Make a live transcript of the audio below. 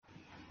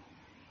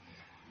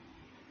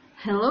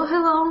Hello,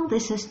 hello.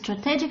 This is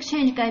Strategic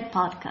Change Guide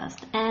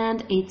podcast,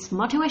 and it's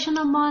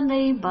Motivational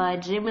Monday by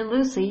Jim and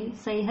Lucy.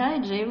 Say hi,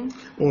 Jim.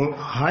 Well,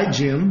 hi,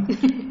 Jim.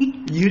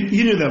 you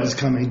knew that was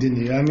coming,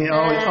 didn't you? I mean,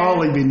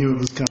 all of you knew it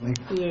was coming.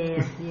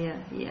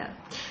 Yeah.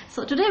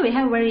 So today we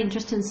have a very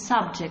interesting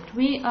subject.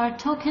 We are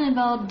talking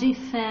about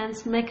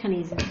defense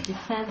mechanism,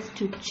 defense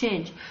to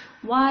change.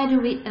 Why do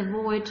we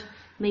avoid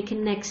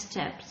making next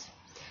steps?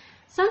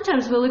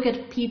 Sometimes we look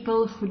at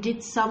people who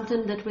did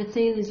something that we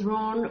think is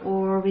wrong,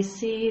 or we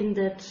see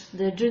that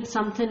they're doing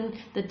something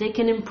that they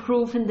can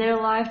improve in their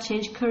life,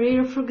 change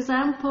career, for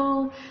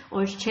example,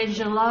 or change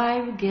their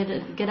life,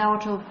 get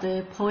out of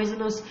the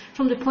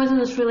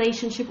poisonous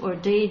relationship, or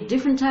date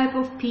different type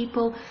of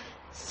people,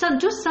 so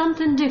do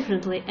something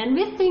differently. And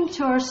we think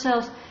to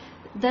ourselves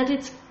that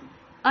it's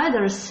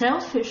either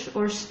selfish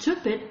or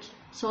stupid.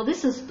 So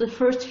this is the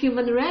first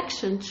human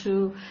reaction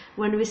to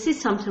when we see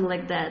something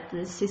like that.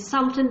 This is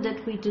something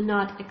that we do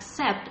not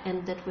accept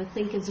and that we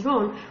think is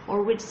wrong,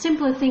 or we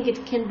simply think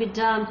it can be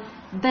done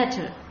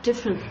better,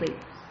 differently.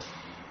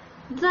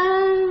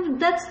 Then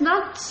that's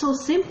not so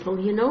simple,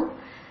 you know.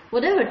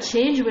 Whatever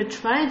change we're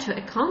trying to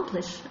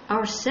accomplish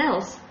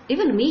ourselves,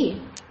 even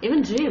me,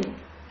 even Jim,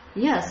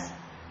 yes,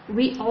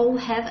 we all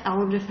have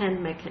our defense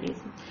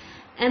mechanism.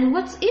 And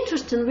what's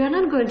interesting, we are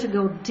not going to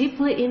go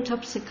deeply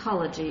into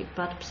psychology,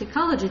 but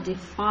psychology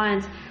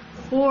defines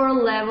 4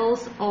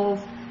 levels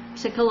of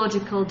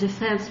psychological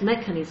defense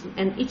mechanism,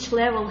 and each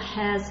level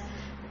has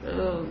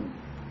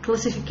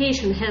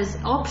classification, has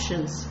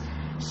options.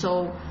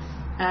 So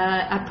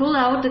I pull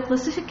out the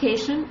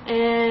classification,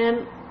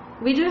 and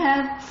we do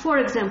have 4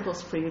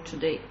 examples for you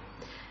today.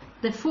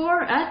 The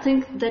 4, I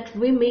think, that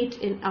we meet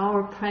in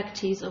our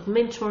practice of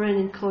mentoring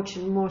and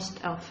coaching most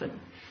often.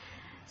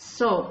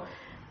 So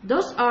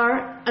those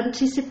are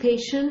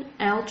anticipation,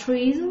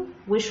 altruism,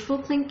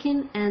 wishful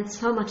thinking, and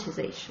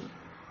somatization.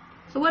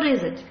 So what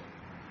is it?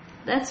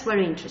 That's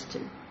very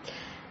interesting.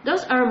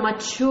 Those are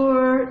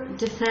mature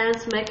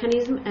defense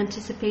mechanism,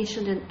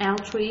 anticipation and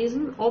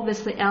altruism.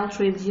 Obviously,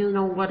 altruism, you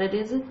know what it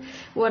is.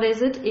 What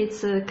is it?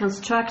 It's a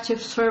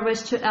constructive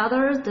service to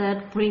others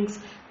that brings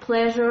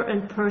pleasure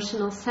and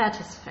personal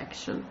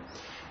satisfaction.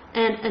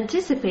 And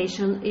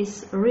anticipation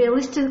is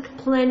realistic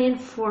planning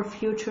for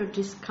future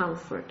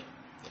discomfort.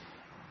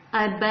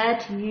 I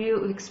bet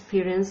you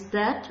experienced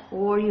that,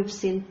 or you've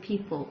seen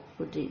people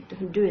who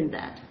doing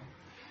that.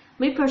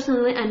 Me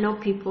personally, I know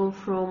people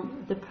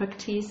from the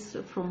practice,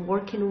 from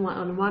working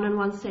on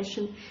one-on-one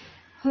session,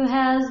 who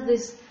has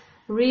this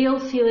real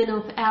feeling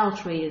of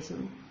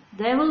altruism.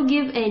 They will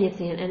give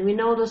anything, and we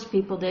know those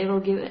people, they will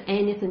give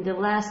anything, the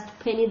last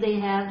penny they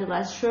have, the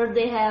last shirt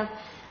they have,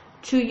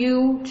 to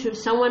you, to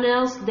someone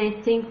else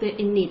they think they're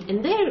in need.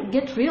 And they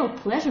get real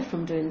pleasure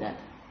from doing that.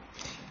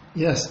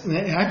 Yes,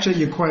 actually,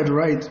 you're quite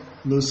right,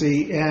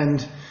 Lucy.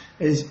 And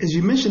as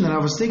you mentioned that, I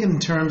was thinking in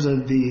terms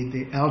of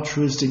the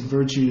altruistic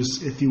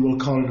virtues, if you will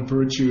call it a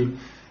virtue,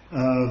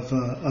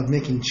 of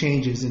making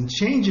changes. And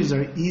changes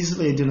are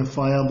easily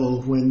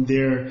identifiable when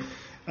they're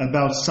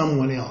about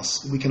someone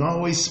else. We can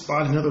always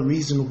spot another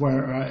reason why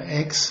our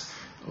ex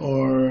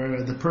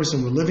or the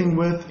person we're living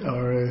with,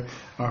 or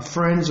our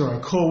friends or our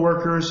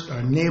co-workers,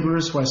 our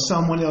neighbors, why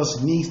someone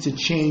else needs to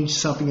change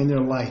something in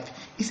their life.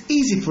 It's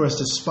easy for us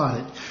to spot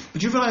it,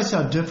 but you realize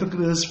how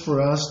difficult it is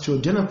for us to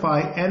identify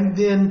and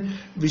then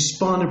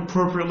respond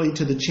appropriately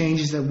to the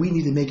changes that we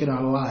need to make in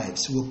our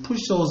lives. We'll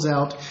push those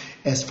out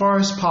as far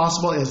as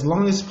possible, as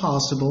long as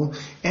possible,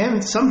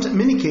 and in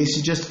many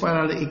cases just flat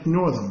out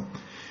ignore them.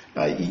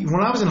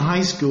 When I was in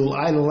high school,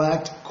 I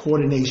lacked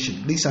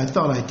coordination. At least I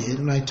thought I did,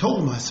 and I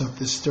told myself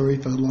this story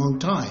for a long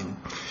time.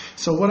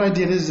 So what I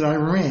did is that I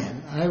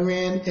ran. I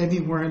ran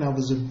everywhere, and I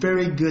was a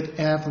very good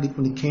athlete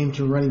when it came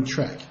to running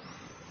track.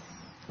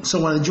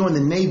 So when I joined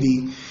the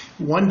Navy,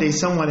 one day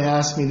someone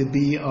asked me to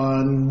be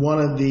on one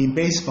of the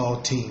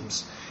baseball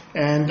teams.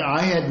 And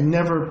I had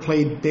never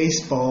played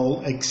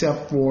baseball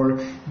except for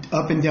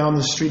up and down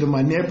the street of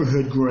my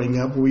neighborhood growing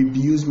up, where we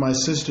used my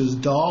sister's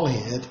doll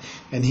head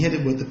and hit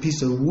it with a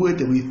piece of wood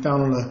that we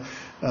found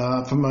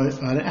from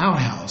an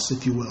outhouse,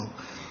 if you will.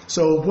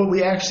 So what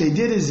we actually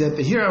did is that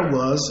here I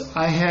was.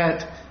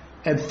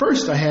 At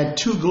first I had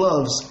 2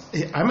 gloves.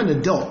 I'm an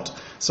adult.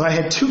 So I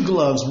had 2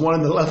 gloves, one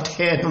in the left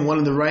hand and one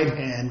in the right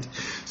hand.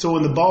 So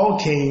when the ball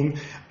came,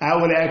 I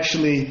would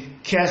actually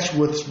catch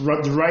with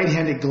the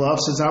right-handed glove,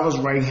 since I was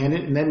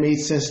right-handed, and that made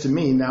sense to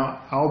me.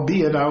 Now,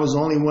 albeit I was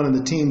only one of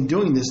the team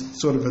doing this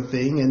sort of a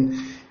thing, and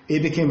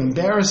it became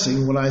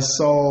embarrassing when I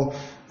saw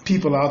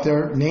people out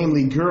there,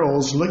 namely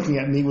girls, looking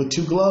at me with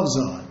 2 gloves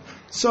on.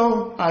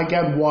 So I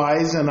got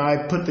wise, and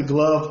I put the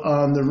glove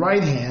on the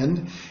right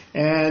hand,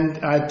 and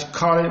I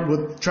tried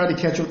to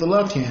catch it with the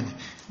left hand.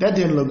 That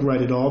didn't look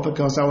right at all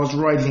because I was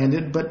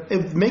right-handed, but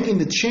making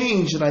the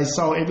change that I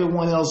saw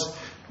everyone else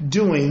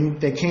doing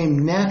that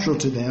came natural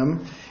to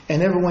them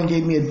and everyone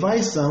gave me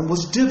advice on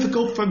was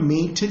difficult for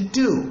me to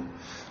do.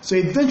 So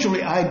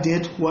eventually I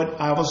did what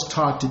I was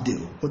taught to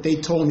do, what they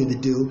told me to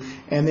do,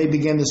 and they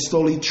began to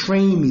slowly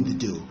train me to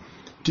do.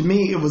 To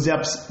me, it was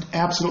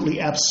absolutely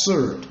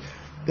absurd.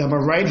 I'm a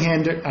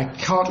right-hander. I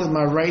caught with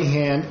my right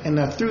hand, and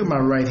I threw my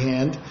right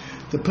hand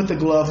to put the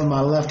glove in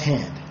my left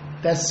hand.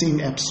 That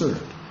seemed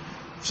absurd.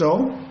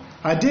 So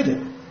I did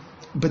it.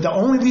 But the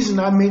only reason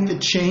I made the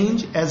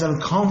change, as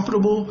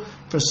uncomfortable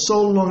for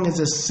so long as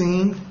it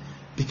seemed,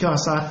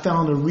 because I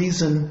found a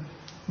reason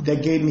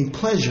that gave me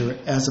pleasure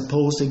as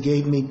opposed to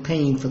gave me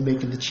pain for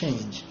making the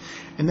change.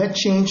 And that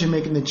change in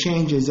making the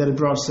change is that it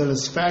brought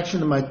satisfaction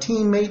to my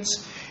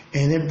teammates,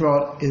 and it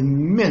brought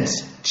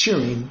immense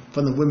cheering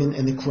from the women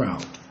in the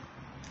crowd.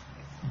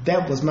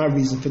 That was my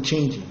reason for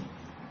changing.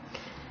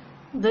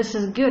 This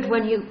is good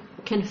when you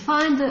can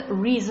find the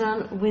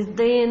reason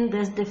within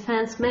this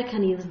defense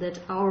mechanism that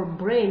our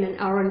brain and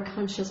our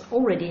unconscious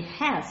already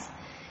has.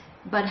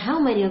 But how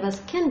many of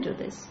us can do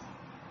this?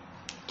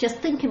 Just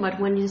think about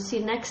when you see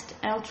next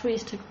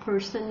altruistic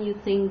person, you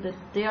think that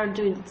they are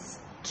doing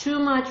too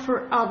much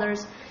for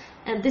others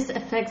and this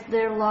affects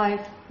their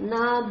life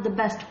not the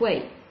best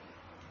way.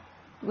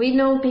 We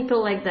know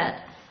people like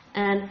that,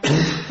 and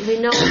we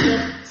know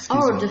that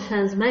our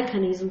defense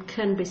mechanism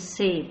can be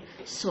saved.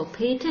 So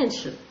pay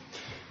attention.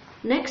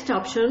 Next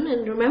option,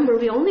 and remember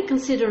we only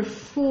consider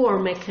 4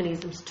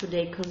 mechanisms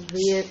today because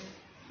we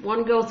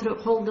won't go through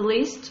whole the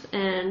list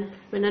and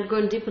we're not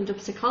going deep into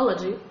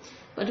psychology,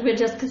 but we're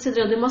just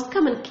considering the most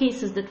common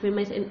cases that we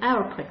met in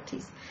our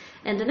practice.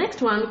 And the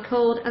next one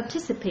called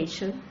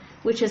anticipation,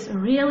 which is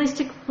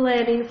realistic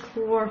planning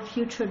for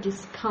future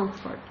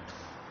discomfort,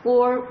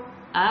 or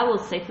I will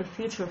say for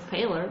future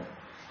failure.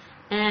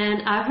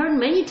 And I heard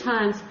many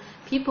times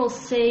people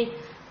say,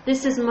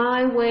 this is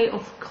my way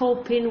of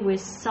coping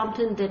with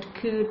something that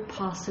could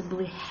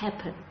possibly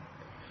happen.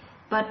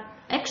 But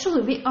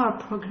actually we are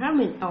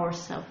programming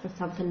ourselves for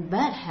something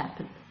bad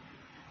happen.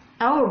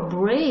 Our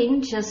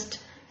brain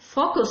just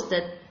focused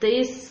that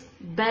this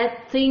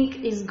bad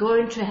thing is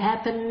going to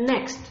happen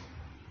next.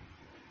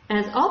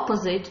 As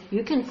opposite,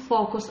 you can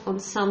focus on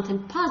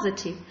something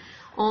positive,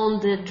 on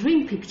the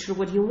dream picture,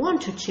 what you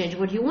want to change,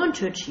 what you want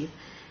to achieve.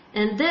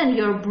 And then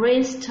your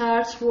brain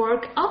starts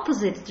work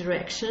opposite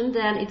direction,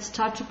 then it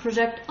starts to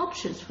project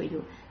options for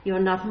you. You're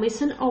not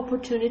missing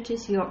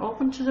opportunities, you're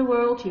open to the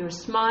world, you're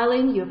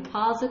smiling, you're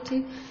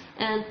positive,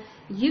 and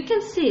you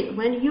can see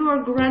when you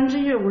are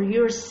grungy or when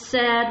you're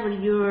sad,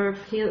 when you're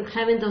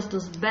having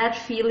those bad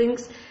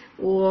feelings,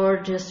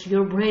 or just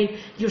your brain,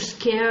 you're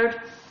scared,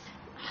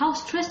 how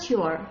stressed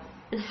you are,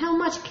 and how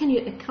much can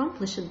you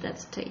accomplish in that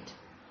state.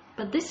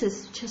 But this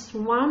is just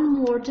one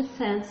more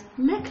defense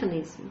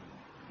mechanism,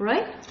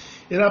 right?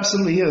 It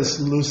absolutely is,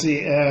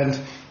 Lucy. And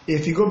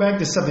if you go back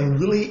to something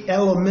really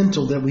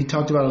elemental that we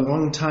talked about a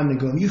long time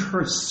ago, you've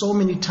heard so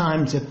many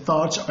times that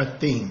thoughts are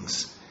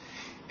things.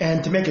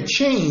 And to make a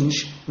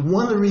change,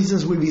 one of the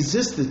reasons we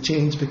resist the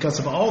change because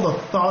of all the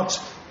thoughts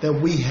that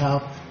we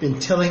have been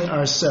telling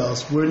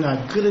ourselves. We're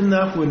not good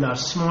enough, we're not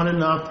smart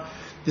enough,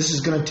 this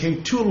is going to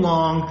take too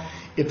long,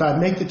 if I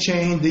make the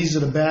change, these are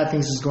the bad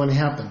things that's going to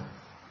happen.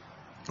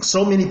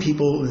 So many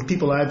people, the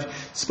people I've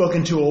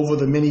spoken to over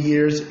the many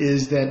years,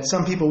 is that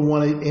some people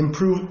want to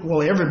improve,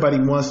 well, everybody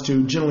wants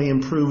to generally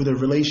improve their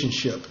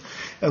relationship.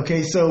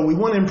 Okay, so we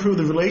want to improve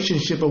the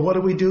relationship, but what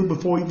do we do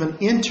before we even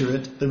enter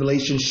it, the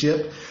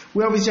relationship?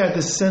 We always have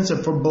this sense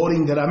of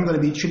foreboding that I'm going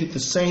to be treated the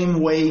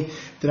same way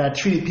that I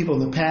treated people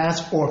in the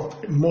past, or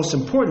most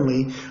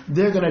importantly,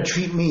 they're going to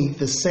treat me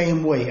the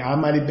same way. I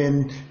might have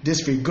been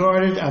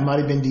disregarded, I might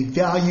have been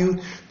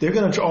devalued, they're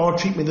going to all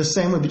treat me the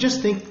same way. But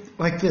just think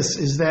like this,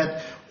 is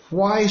that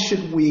why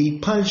should we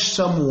punish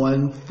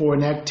someone for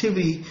an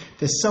activity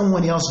that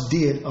someone else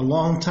did a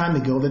long time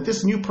ago that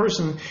this new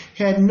person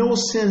had no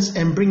sense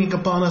in bringing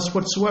upon us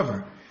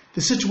whatsoever?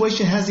 The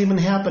situation hasn't even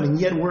happened, and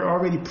yet we're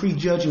already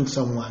prejudging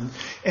someone.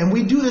 And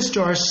we do this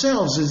to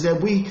ourselves, is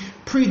that we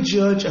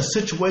prejudge a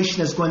situation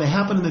that's going to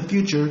happen in the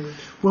future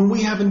when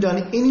we haven't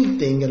done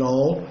anything at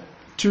all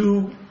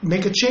to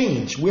make a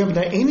change. We haven't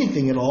done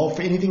anything at all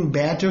for anything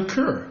bad to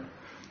occur.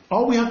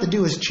 All we have to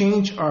do is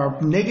change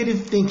our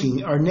negative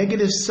thinking, our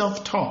negative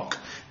self-talk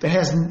that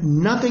has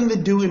nothing to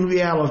do in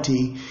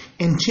reality,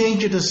 and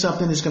change it to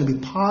something that's going to be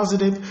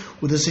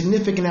positive with a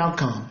significant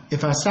outcome.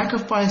 If I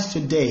sacrifice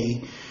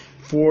today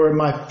for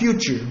my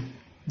future,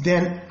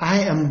 then I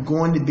am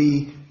going to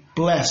be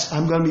blessed.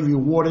 I'm going to be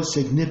rewarded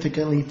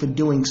significantly for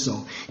doing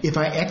so. If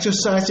I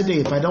exercise today,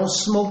 if I don't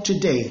smoke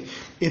today,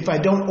 if I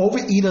don't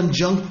overeat on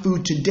junk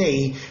food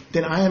today,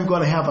 then I am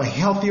going to have a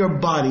healthier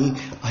body,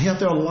 a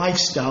healthier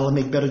lifestyle, and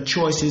make better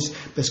choices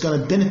that's going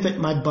to benefit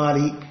my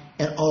body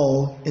at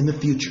all in the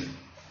future.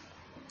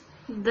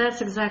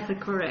 That's exactly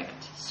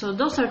correct. So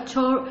those are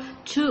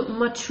two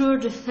mature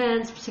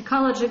defense,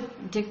 psychological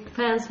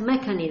defense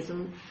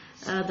mechanisms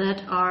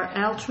that are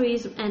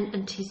altruism and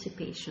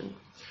anticipation.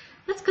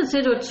 Let's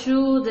consider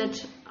 2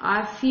 that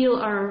I feel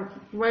are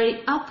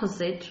very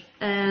opposite,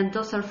 and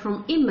those are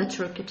from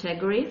immature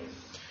category.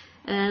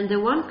 And the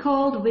one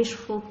called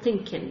wishful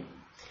thinking,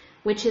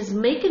 which is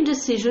making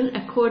decision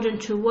according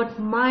to what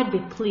might be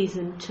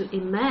pleasing to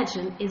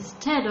imagine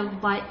instead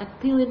of by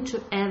appealing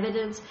to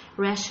evidence,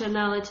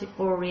 rationality,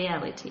 or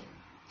reality.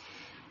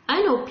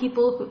 I know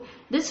people who,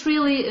 this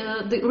really,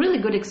 the really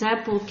good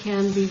example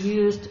can be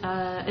used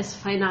as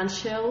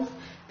financial.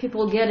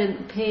 People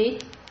get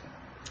paid,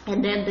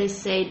 and then they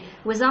say,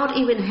 without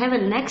even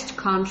having next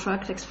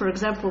contract, like for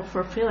example,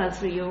 for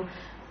freelancer,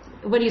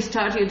 when you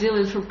start, you're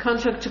dealing from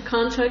contract to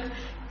contract,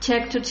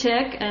 check to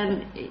check,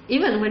 and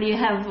even when you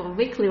have a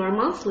weekly or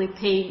monthly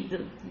pay,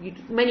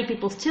 many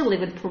people still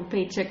live it from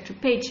paycheck to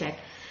paycheck.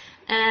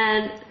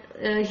 And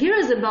here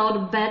is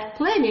about bad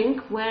planning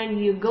when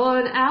you're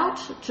going out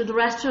to the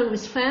restaurant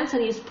with friends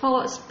and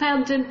you're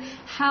spending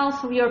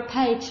half of your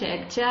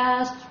paycheck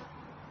just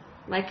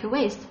like a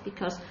waste,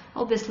 because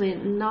obviously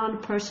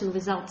non-person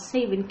without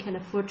saving can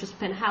afford to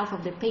spend half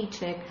of the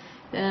paycheck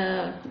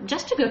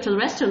just to go to the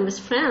restaurant with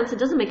friends. It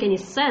doesn't make any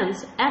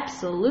sense,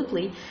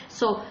 absolutely.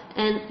 So,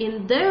 and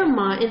in their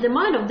mind, in the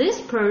mind of this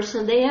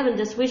person, they have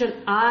this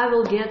vision, I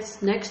will get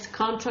next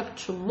contract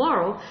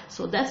tomorrow,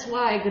 so that's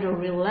why I'm gonna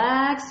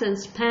relax and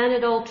spend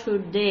it all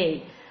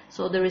today.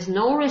 So there is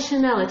no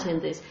rationality in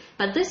this.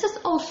 But this is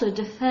also a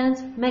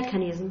defense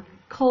mechanism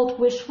called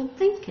wishful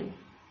thinking.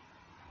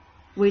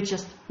 We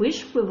just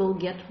wish we will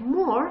get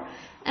more,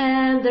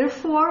 and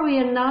therefore we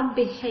are not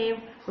behave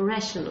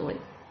rationally.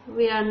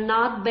 We are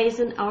not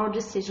basing our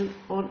decision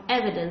on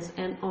evidence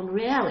and on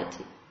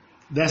reality.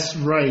 That's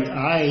right.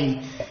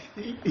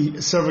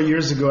 Several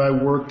years ago, I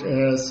worked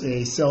as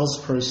a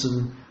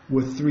salesperson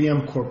with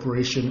 3M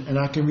Corporation, and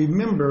I can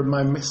remember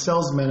my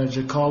sales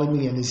manager calling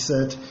me and he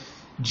said,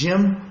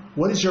 Jim,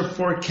 what is your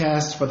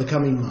forecast for the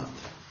coming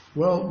month?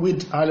 Well,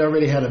 I'd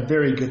already had a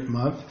very good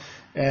month.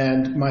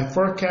 And my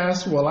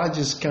forecast, well, I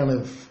just kind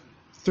of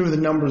threw the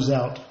numbers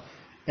out.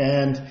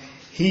 And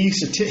he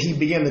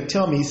began to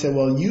tell me, he said,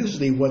 well,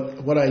 usually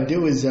what I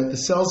do is that the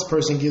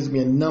salesperson gives me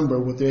a number,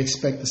 what they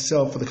expect to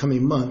sell for the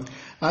coming month.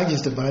 I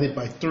just divide it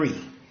by 3.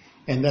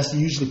 And that's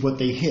usually what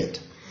they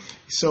hit.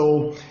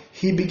 So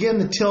he began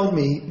to tell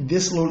me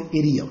this little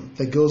idiom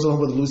that goes on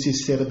with what Lucy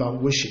said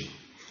about wishing.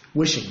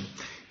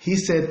 He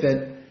said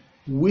that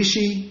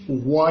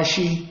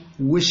wishy-washy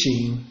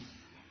wishing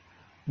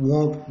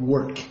won't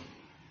work.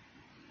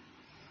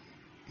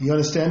 You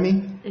understand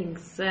me?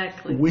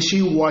 Exactly.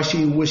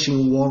 Wishy-washy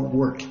wishing won't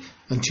work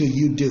until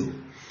you do.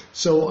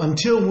 So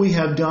until we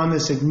have done a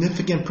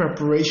significant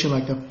preparation,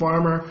 like a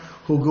farmer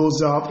who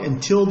goes out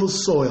and till the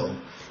soil,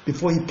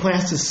 before he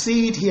plants the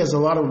seed, he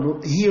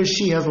or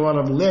she has a lot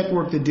of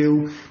legwork to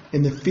do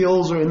in the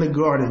fields or in the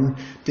garden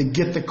to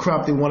get the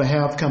crop they want to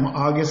have come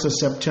August or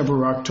September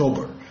or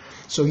October.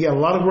 So he had a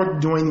lot of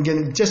work doing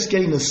getting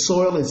the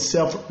soil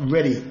itself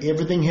ready.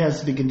 Everything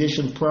has to be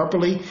conditioned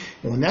properly.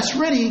 And when that's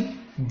ready,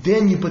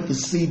 then you put the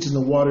seeds in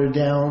the water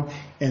down,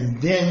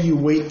 and then you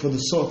wait for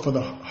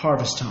the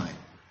harvest time.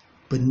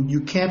 But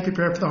you can't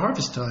prepare for the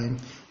harvest time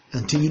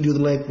until you do the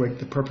legwork,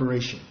 the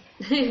preparation.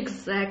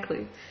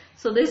 Exactly.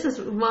 So this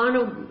is one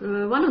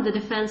of the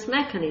defense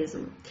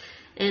mechanisms.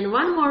 And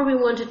one more we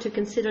wanted to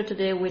consider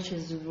today, which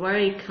is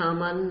very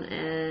common,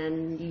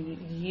 and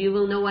you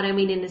will know what I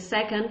mean in a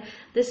second.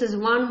 This is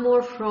one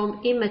more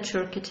from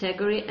immature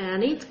category,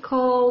 and it's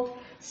called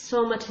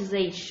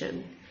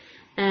somatization.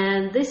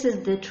 And this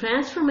is the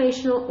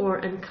transformational or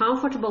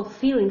uncomfortable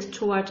feelings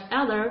toward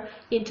other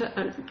into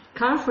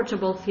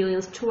uncomfortable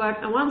feelings toward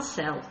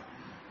oneself,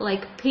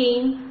 like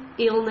pain,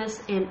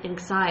 illness, and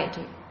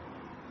anxiety.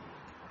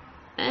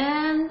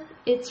 And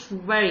it's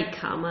very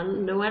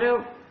common, no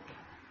matter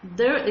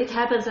it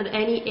happens at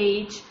any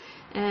age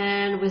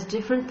and with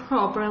different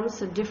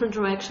programs, a different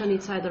direction.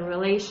 It's either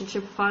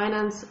relationship,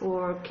 finance,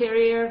 or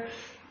career,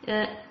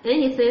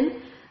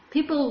 anything.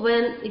 People,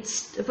 when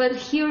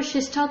he or she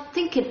start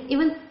think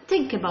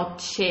about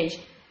change,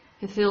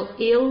 you feel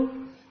ill,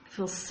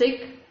 feel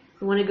sick,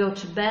 you want to go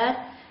to bed,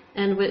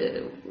 and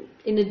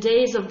in the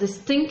days of this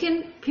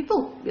thinking,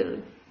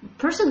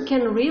 person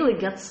can really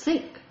get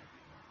sick.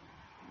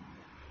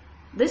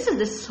 This is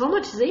the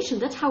somatization.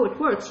 That's how it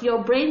works.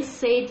 Your brain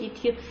said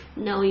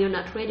no, you're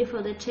not ready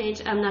for the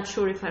change. I'm not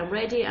sure if I'm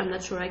ready. I'm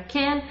not sure I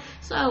can.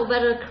 So I'll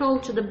better crawl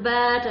to the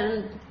bed,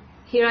 and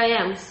here I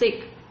am,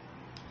 sick.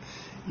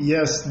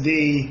 Yes,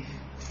 the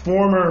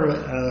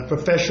former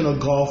professional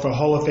golfer,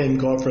 Hall of Fame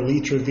golfer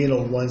Lee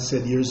Trevino once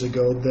said years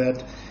ago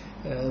that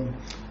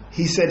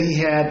he said he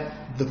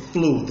had the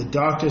flu. The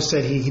doctor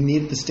said he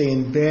needed to stay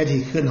in bed.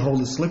 He couldn't hold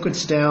his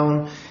liquids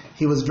down.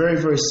 He was very,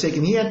 very sick,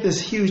 and he had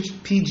this huge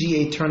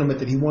PGA tournament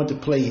that he wanted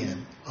to play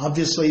in.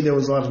 Obviously, there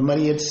was a lot of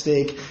money at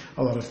stake,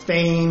 a lot of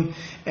fame,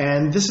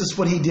 and this is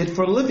what he did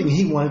for a living.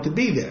 He wanted to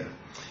be there.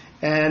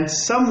 And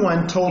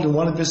someone told him,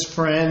 one of his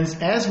friends,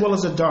 as well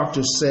as a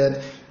doctor,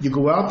 said, you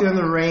go out there in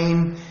the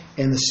rain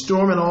and the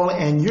storm and all,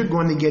 and you're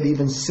going to get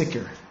even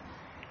sicker.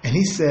 And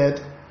he said,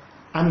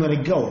 I'm going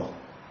to go,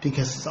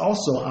 because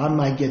also I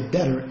might get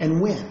better and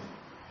win.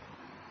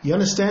 You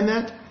understand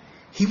that?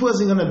 He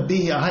wasn't going to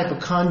be a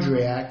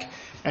hypochondriac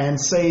and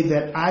say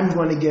that I'm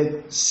going to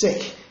get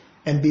sick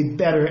and be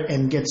better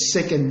and get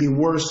sick and be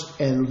worse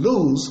and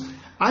lose.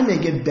 I may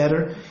get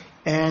better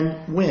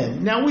and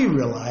win. Now we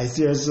realize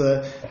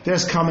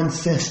there's common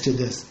sense to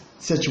this.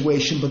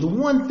 situation. But the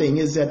one thing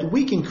is that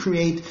we can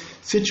create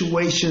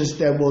situations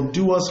that will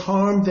do us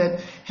harm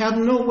that have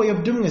no way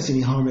of doing us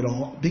any harm at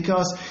all.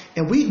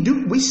 And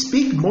we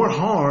speak more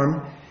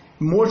harm,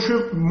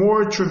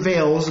 more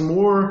travails,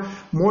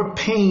 more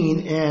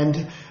pain,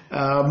 and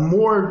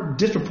more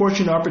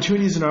disproportionate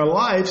opportunities in our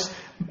lives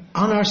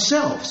on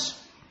ourselves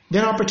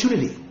than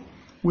opportunity.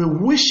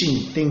 We're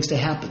wishing things to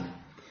happen.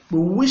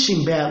 We're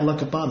wishing bad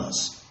luck upon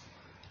us.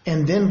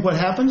 And then what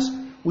happens?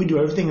 We do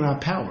everything in our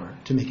power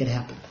to make it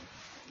happen.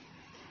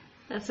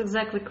 That's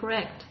exactly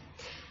correct.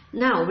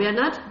 Now, we are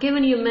not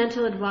giving you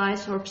mental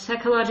advice or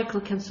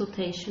psychological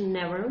consultation,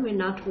 never. We're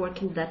not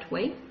working that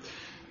way.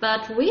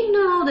 But we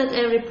know that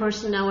every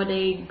person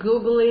nowadays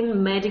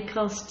Googling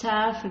medical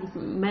stuff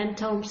and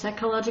mental,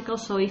 psychological.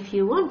 So if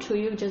you want to,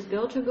 you just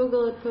go to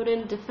Google and put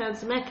in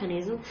defense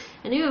mechanism,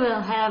 and you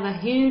will have a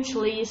huge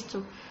list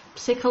of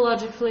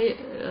psychologically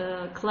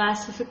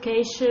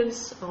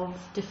classifications of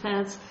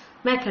defense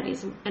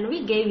mechanism. And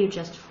we gave you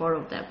just 4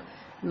 of them: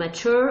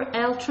 mature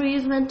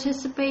altruism,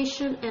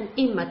 anticipation, and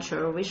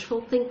immature wishful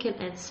thinking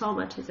and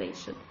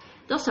somatization.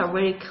 Those are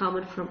very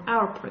common from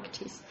our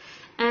practice.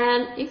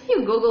 And if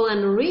you Google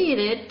and read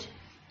it,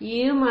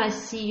 you might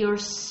see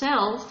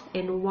yourself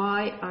and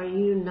why are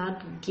you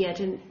not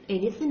getting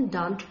anything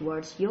done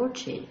towards your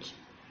change.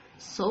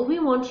 So we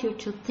want you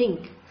to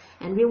think,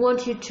 and we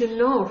want you to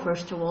know,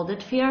 first of all,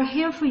 that we are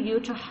here for you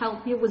to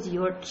help you with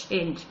your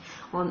change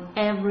on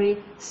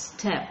every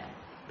step.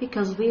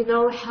 Because we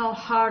know how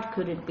hard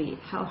could it be,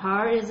 how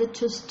hard is it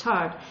to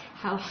start,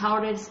 how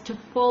hard it is to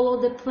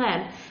follow the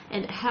plan,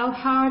 and how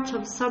hard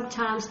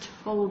sometimes to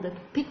follow the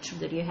picture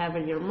that you have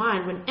in your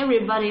mind when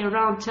everybody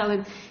around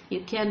telling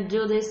you can't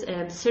do this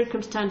and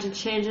circumstances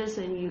changes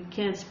and you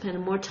can't spend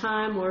more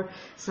time or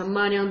some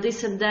money on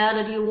this and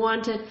that you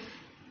wanted.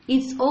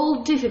 It's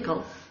all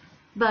difficult.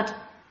 But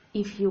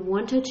if you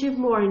want to achieve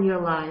more in your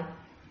life,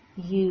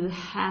 you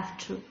have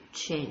to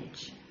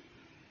change.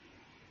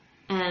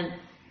 And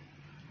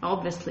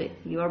obviously,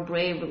 your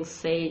brain will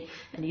say,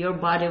 and your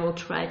body will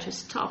try to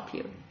stop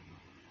you.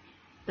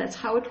 That's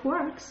how it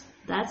works.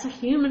 That's a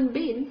human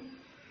being.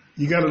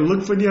 You got to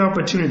look for the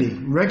opportunity.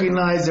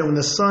 Recognize that when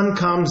the sun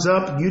comes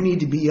up, you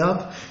need to be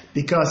up,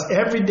 because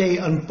every day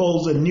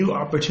unfolds a new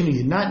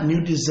opportunity, not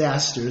new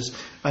disasters,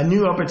 a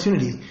new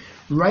opportunity.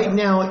 Right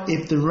now,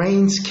 if the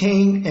rains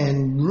came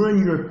and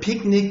ruined your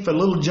picnic for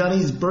little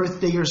Johnny's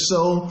birthday or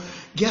so,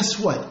 guess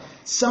what?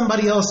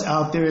 Somebody else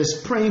out there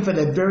is praying for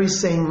that very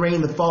same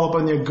rain to fall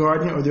upon their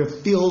garden or their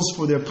fields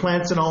for their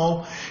plants and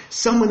all.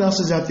 Someone else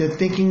is out there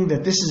thinking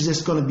that this is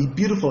just going to be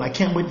beautiful. I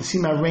can't wait to see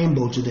my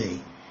rainbow today.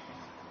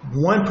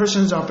 One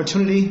person's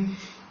opportunity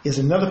is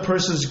another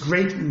person's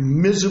great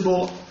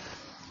miserable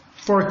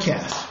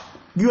forecast.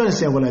 You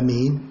understand what I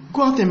mean?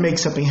 Go out there and make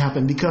something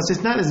happen, because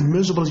it's not as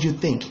miserable as you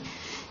think.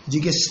 If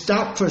you get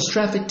stopped for a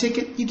traffic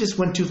ticket, you just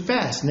went too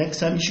fast. Next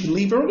time you should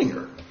leave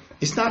earlier.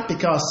 It's not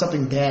because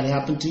something bad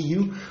happened to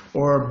you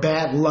or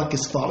bad luck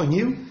is following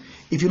you.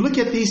 If you look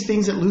at these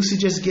things that Lucy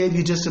just gave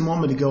you just a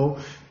moment ago,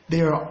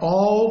 they are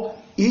all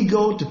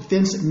ego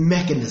defense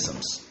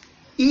mechanisms.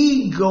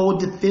 Ego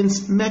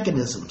defense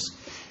mechanisms.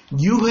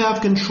 You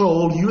have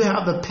control, you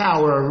have the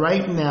power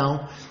right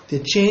now to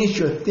change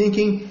your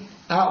thinking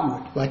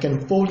outward, like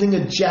unfolding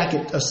a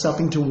jacket or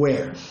something to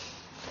wear.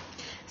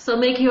 So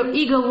make your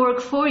ego work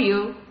for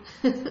you.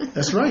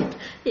 That's right.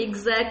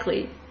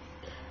 Exactly.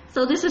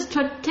 So this is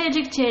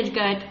Strategic Change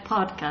Guide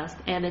podcast,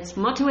 and it's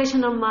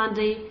Motivational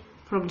Monday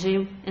from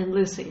Jim and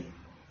Lucy.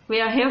 We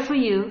are here for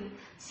you.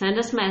 Send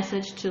us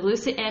message to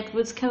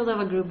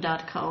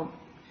lucy@woodscolovagroup.com.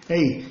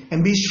 Hey,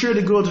 and be sure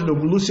to go to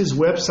Lucy's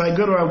website.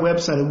 Go to our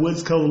website at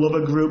Woods Cove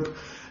Love Group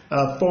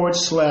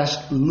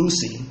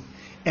 /Lucy.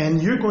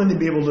 And you're going to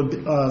be able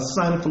to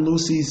sign up for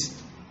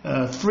Lucy's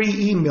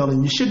free email.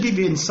 And you should give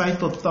you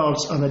insightful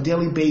thoughts on a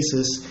daily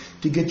basis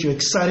to get you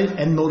excited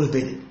and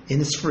motivated. And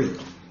it's free.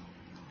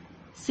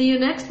 See you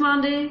next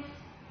Monday.